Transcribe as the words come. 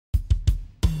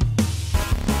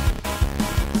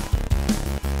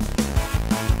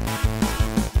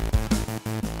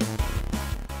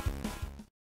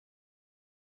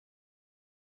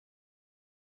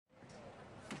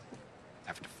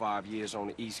5 years on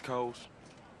the East Coast,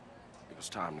 it was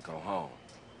time to go home.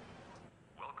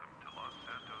 Welcome to Los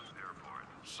Santos Airport.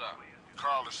 What's up?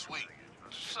 Carl is sweet.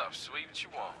 What's up, sweet? What you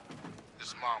want?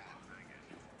 His mama.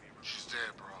 She's dead,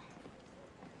 bro.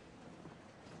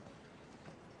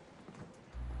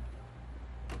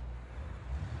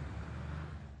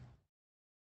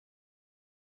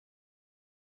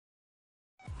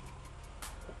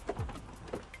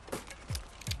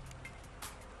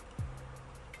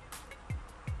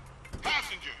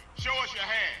 Passenger, show us your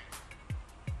hand.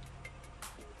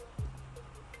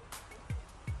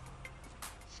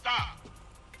 Stop.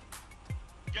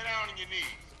 Get down on your knees.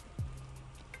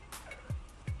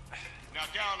 Now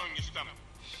down on your stomach.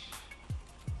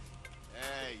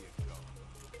 There you go.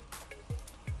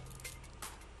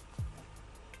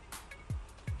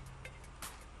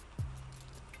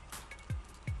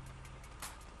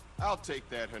 I'll take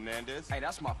that, Hernandez. Hey,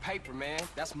 that's my paper, man.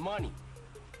 That's money.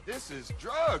 This is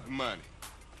drug money.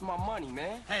 My money,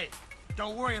 man. Hey,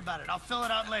 don't worry about it. I'll fill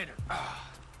it out later.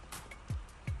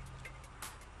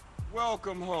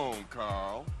 Welcome home,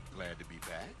 Carl. Glad to be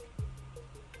back.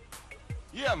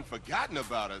 You haven't forgotten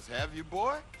about us, have you,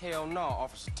 boy? Hell no,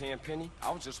 Officer Tenpenny.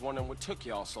 I was just wondering what took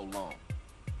y'all so long.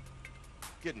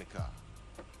 Get in the car.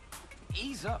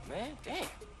 Ease up, man. Damn.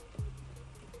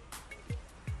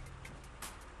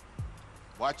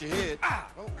 Watch your head. Ah!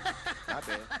 Oh, my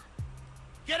bad.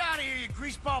 Get out of here, you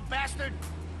greaseball bastard!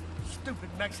 Stupid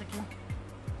Mexican.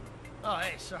 Oh,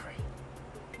 hey, sorry.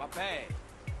 My bag.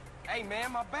 Hey,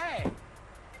 man, my bag.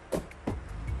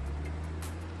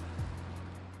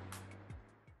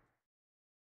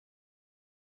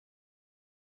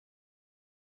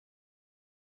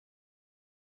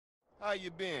 How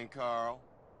you been, Carl?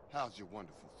 How's your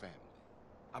wonderful family?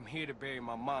 I'm here to bury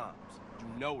my moms.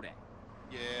 You know that.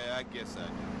 Yeah, I guess I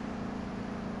do.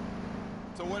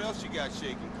 So what else you got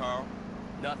shaking, Carl?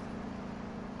 Nothing.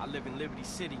 I live in Liberty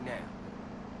City now.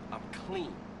 I'm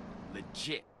clean.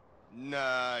 Legit.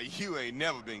 Nah, you ain't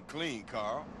never been clean,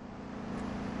 Carl.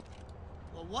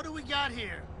 Well, what do we got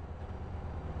here?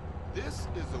 This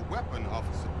is a weapon,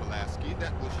 Officer Pulaski,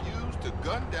 that was used to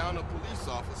gun down a police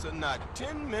officer not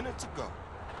 10 minutes ago.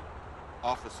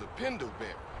 Officer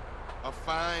Pendlebury. A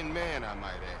fine man, I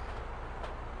might add.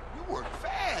 You work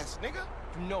fast, nigga.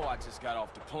 You know I just got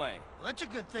off the plane. Well, that's a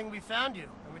good thing we found you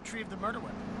and retrieved the murder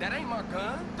weapon. That ain't my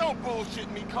gun. Don't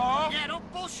bullshit me, Carl. Yeah,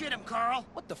 don't bullshit him, Carl.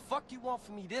 What the fuck you want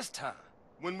from me this time?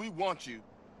 When we want you,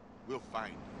 we'll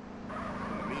find you.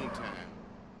 In the meantime,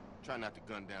 try not to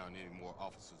gun down any more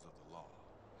officers of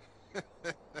the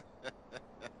law.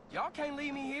 Y'all can't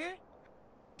leave me here.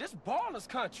 This baller's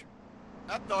country.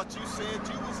 I thought you said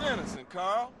you was innocent,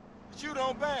 Carl. But you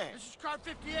don't bang. This is car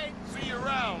 58. See you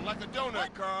around like a donut,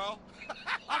 What? Carl.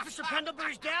 Officer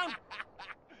Pendlebury's down.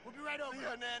 We'll be right over. See,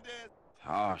 Hernandez.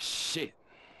 Oh, shit.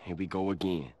 Here we go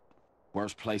again.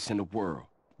 Worst place in the world.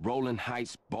 Rolling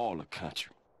Heights baller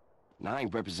country. Now, I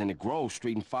ain't represented Grove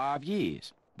Street in 5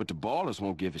 years, but the ballers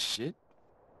won't give a shit.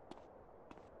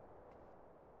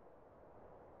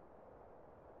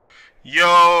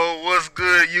 Yo, what's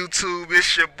good, YouTube?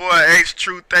 It's your boy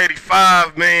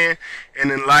H-Truth85, man. And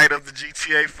in light of the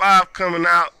GTA 5 coming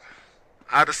out,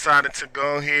 I decided to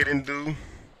go ahead and do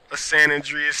a San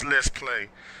Andreas Let's Play.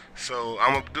 So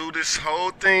I'm gonna do this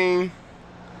whole thing,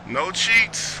 no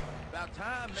cheats,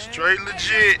 straight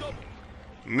legit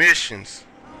missions.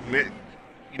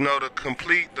 You know, to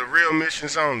complete the real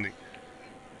missions only.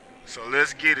 So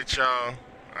let's get it, y'all.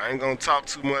 I ain't gonna talk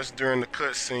too much during the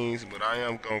cutscenes, but I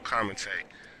am gonna commentate.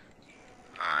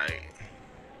 Alright.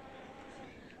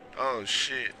 Oh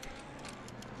shit.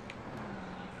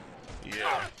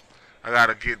 Yeah. I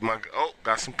gotta get my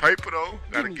got some paper though.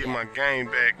 Gotta get my game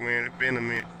back, man. It's been a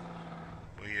minute.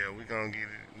 But yeah, we gonna get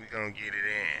it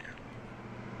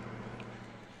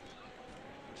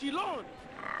in.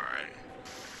 Alright.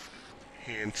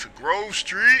 Heading to Grove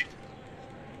Street.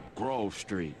 Grove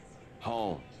Street.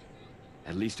 Home.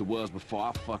 At least it was before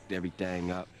I fucked everything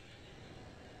up.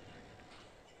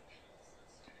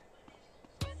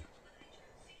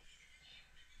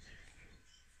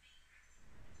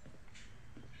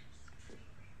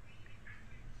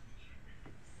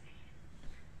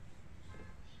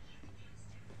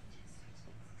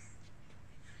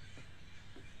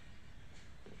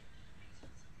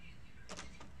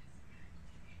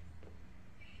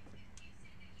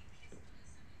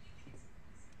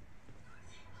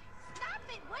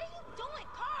 What are you doing,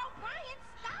 Carl? Ryan,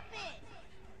 stop it!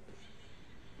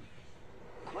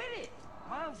 Quit it!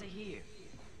 Moms are here.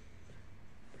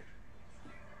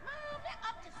 Mom, they're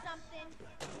up to something.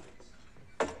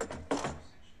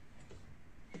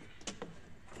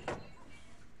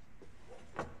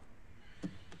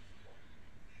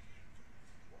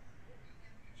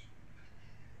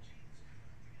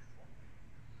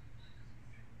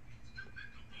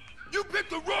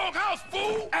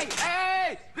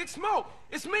 Hey! Big Smoke!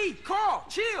 It's me, Carl!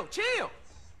 Chill!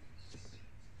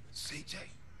 CJ?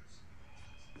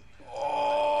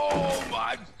 Oh,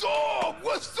 my dog!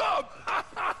 What's up?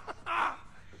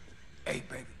 Hey,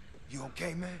 baby. You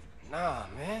okay, man? Nah,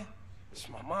 man. It's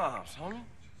my mom's, homie.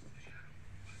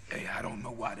 Hey, I don't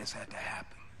know why this had to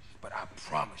happen, but I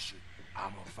promise you,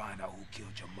 I'm gonna find out who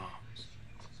killed your moms.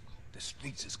 The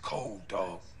streets is cold,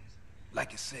 dog.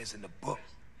 Like it says in the book,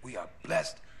 we are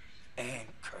blessed and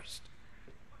cursed.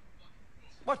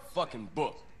 What fucking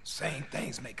book? Same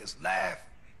things make us laugh,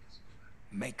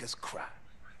 make us cry.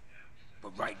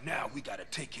 But right now, we gotta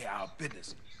take care of our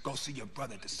business. Go see your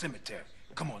brother at the cemetery.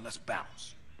 Come on, let's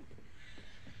bounce.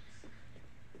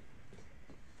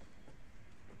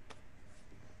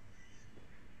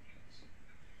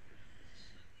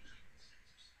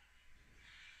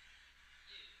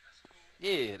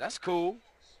 Yeah, that's cool.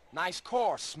 Nice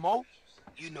car, Smoke.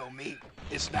 You know me,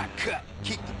 it's not cut.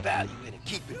 Keep the value in it,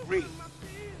 keep it real.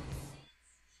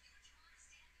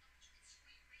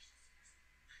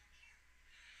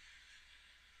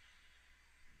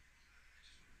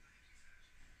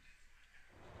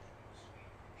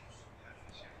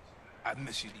 I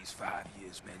miss you these 5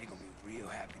 years, man. They're gonna be real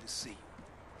happy to see you.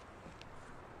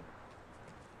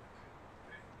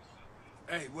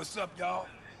 Hey, what's up, y'all?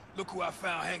 Look who I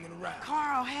found hanging around.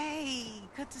 Carl, hey,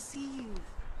 good to see you.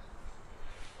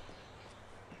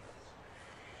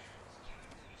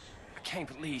 I can't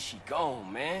believe she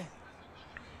gone, man.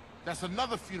 That's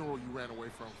another funeral you ran away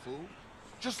from, fool.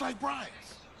 Just like Brian's.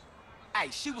 Hey,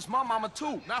 she was my mama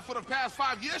too. Not for the past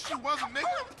 5 years she wasn't,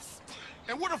 nigga.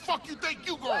 And where the fuck you think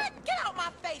you going? What? Get out my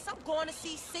face. I'm going to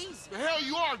see Caesar. The hell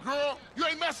you are, girl. You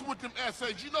ain't messing with them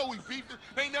essays. You know we beefed it.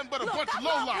 They ain't nothing but a Look, bunch of that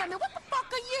lowlife. woman, what the fuck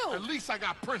are At you? least I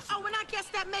got principles. Oh, and I guess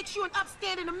that makes you an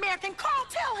upstanding American. Carl,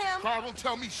 tell him. Carl, don't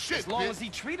tell me shit, As long bitch. as he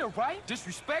treat her right,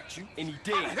 disrespect you, and he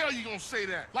How the did. hell you gonna say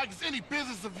that? Like it's any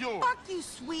business of yours. Fuck you,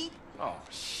 sweet. Oh,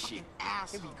 shit. Here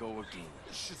Asshole. we go again.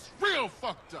 This shit's real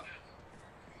fucked up.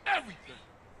 Everything.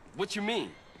 What you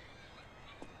mean?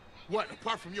 What,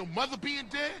 apart from your mother being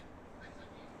dead?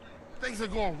 Things are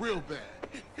going real bad.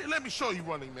 Here, let me show you,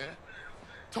 Running Man.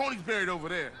 Tony's buried over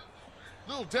there.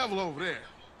 Little Devil over there.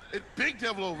 And Big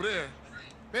Devil over there.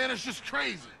 Man, it's just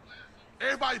crazy.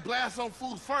 Everybody blasts on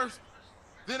food first,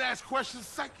 then ask questions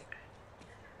second.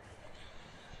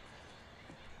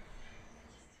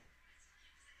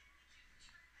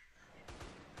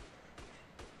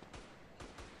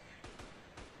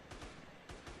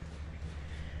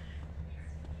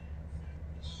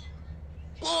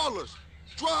 Ballers!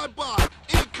 Drive-by!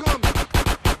 Incoming!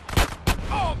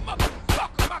 Oh,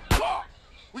 motherfucker, my car!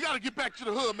 We gotta get back to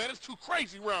the hood, man. It's too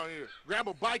crazy around here. Grab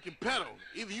a bike and pedal.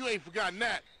 Either you ain't forgotten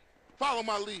that. Follow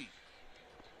my lead.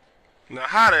 Now,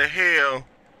 how the hell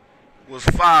was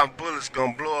 5 bullets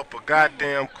gonna blow up a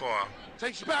goddamn car?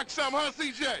 Takes you back some, huh,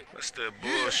 CJ? That's that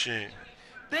bullshit.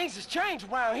 Things has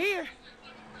changed around here.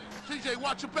 CJ,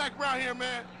 watch your back around here,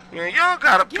 man. Man, y'all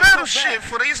gotta Get pedal your shit back.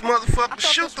 for these I motherfuckers thought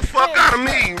shoot this the was fuck fair. out of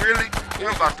me, really.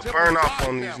 I'm about to burn off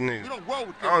on these We niggas. don't roll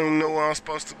with I don't them. even know where I'm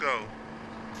supposed to go.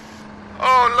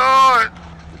 Oh, Lord.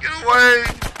 Get away.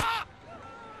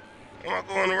 Am I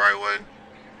going the right way?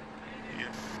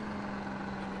 Yeah.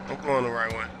 I'm going the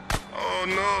right way. Oh,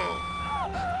 no.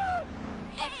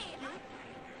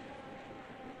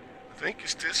 I think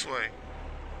it's this way.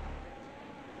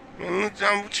 Man, look,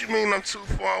 John, what you mean I'm too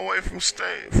far away from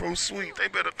Sweet? They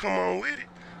better come on with it.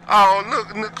 Oh, look,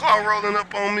 the car rolling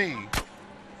up on me.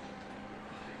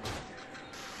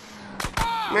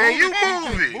 Man, you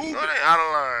move it. No, they out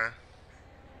of line.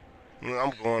 No,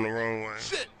 I'm going the wrong way.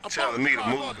 Shit, a Telling me to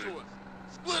car's move onto it. us.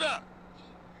 Split up.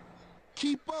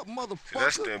 Keep up, See, motherfucker!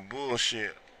 that's that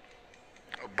bullshit.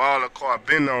 A baller car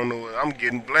been on the way. I'm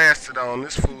getting blasted on.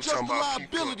 This fool Just talking a about keep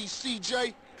up. liability,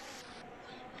 CJ.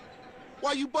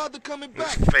 Why you bother coming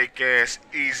This back? fake ass,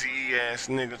 easy ass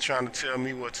nigga trying to tell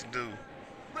me what to do.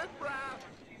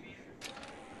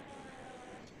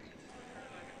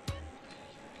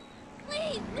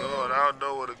 Please. Lord, I don't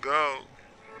know where to go.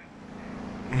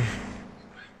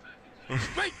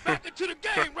 Straight back into the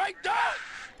game, right, dog?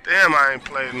 Damn, I ain't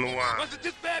played in a while. Was it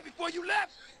this bad before you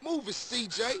left? Move it,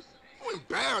 CJ. You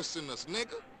embarrassing us,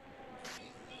 nigga.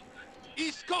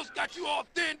 East Coast got you all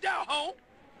thinned out, home.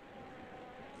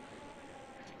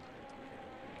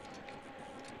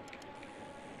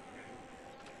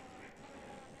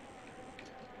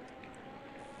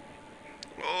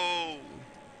 Oh,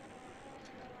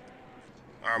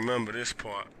 I remember this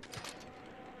part.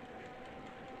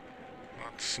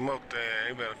 About to smoke that.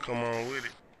 They better come on with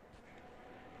it.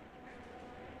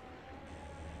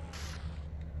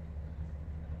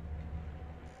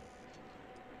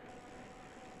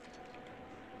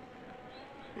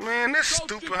 That's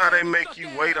stupid how they make you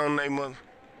wait on they mother.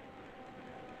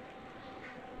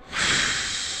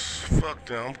 Fuck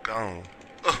them, I'm gone.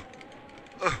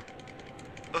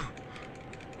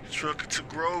 Truck it to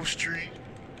Grove Street.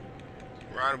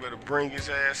 Ryder better bring his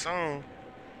ass on.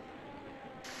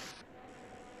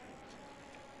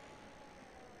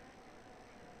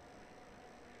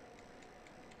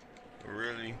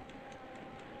 Really?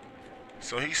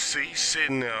 So he's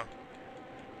sitting there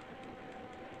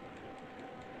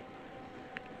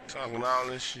talking all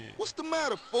this shit. What's the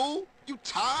matter, fool? You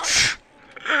tired?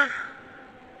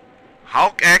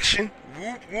 Hawk action.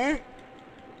 Whoop whoop.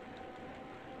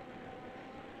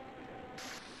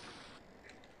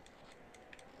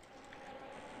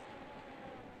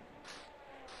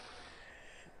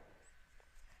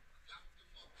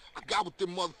 I got with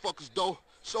them motherfuckers, though.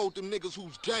 Showed them niggas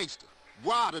who's gangster.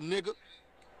 Ryder, nigga.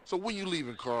 So when you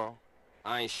leaving, Carl?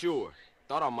 I ain't sure.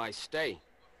 Thought I might stay.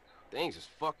 Things is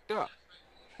fucked up.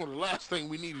 Well, the last thing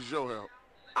we need is your help.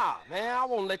 Ah, man, I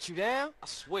won't let you down. I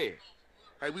swear.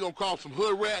 Hey, we gonna call some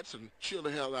hood rats and chill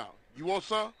the hell out. You want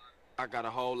some? I got a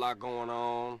whole lot going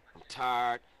on. I'm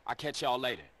tired. I'll catch y'all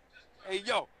later. Hey,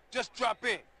 yo, just drop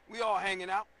in. We all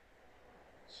hanging out.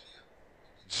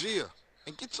 Gia,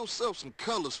 and get yourself some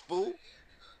colors, fool.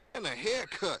 And a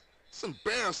haircut. It's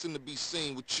embarrassing to be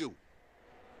seen with you.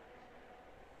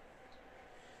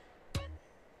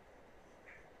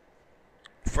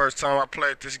 First time I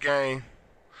played this game,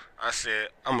 I said,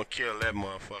 I'm gonna kill that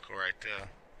motherfucker right there.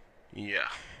 Yeah.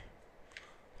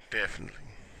 Definitely.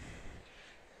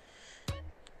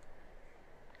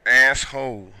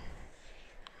 Asshole.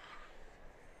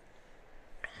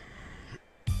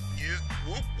 You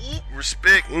whoop whoop.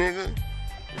 Respect, nigga.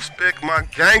 Respect my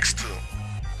gangster.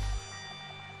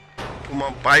 Put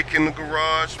my bike in the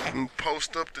garage and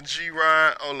post up the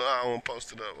G-Ride. Oh no, I won't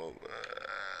post it up.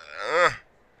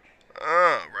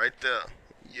 Right there.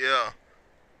 Yeah.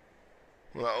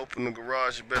 When I open the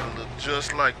garage, it better look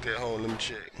just like that. Hold on, let me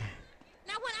check.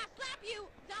 Now when I slap you,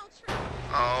 don't trip.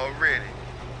 Already.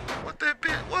 What that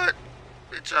bitch? What?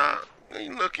 Bitch,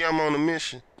 you lucky I'm on a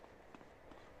mission.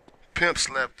 Pimp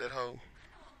slapped that hoe.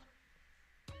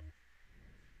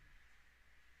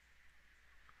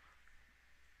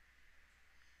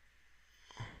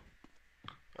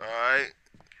 Alright.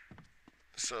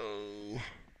 So,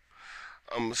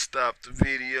 I'm gonna stop the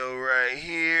video right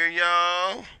here,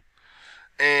 y'all.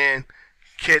 And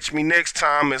catch me next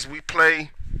time as we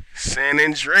play San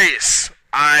Andreas.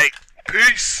 Alright,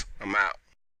 peace. I'm out.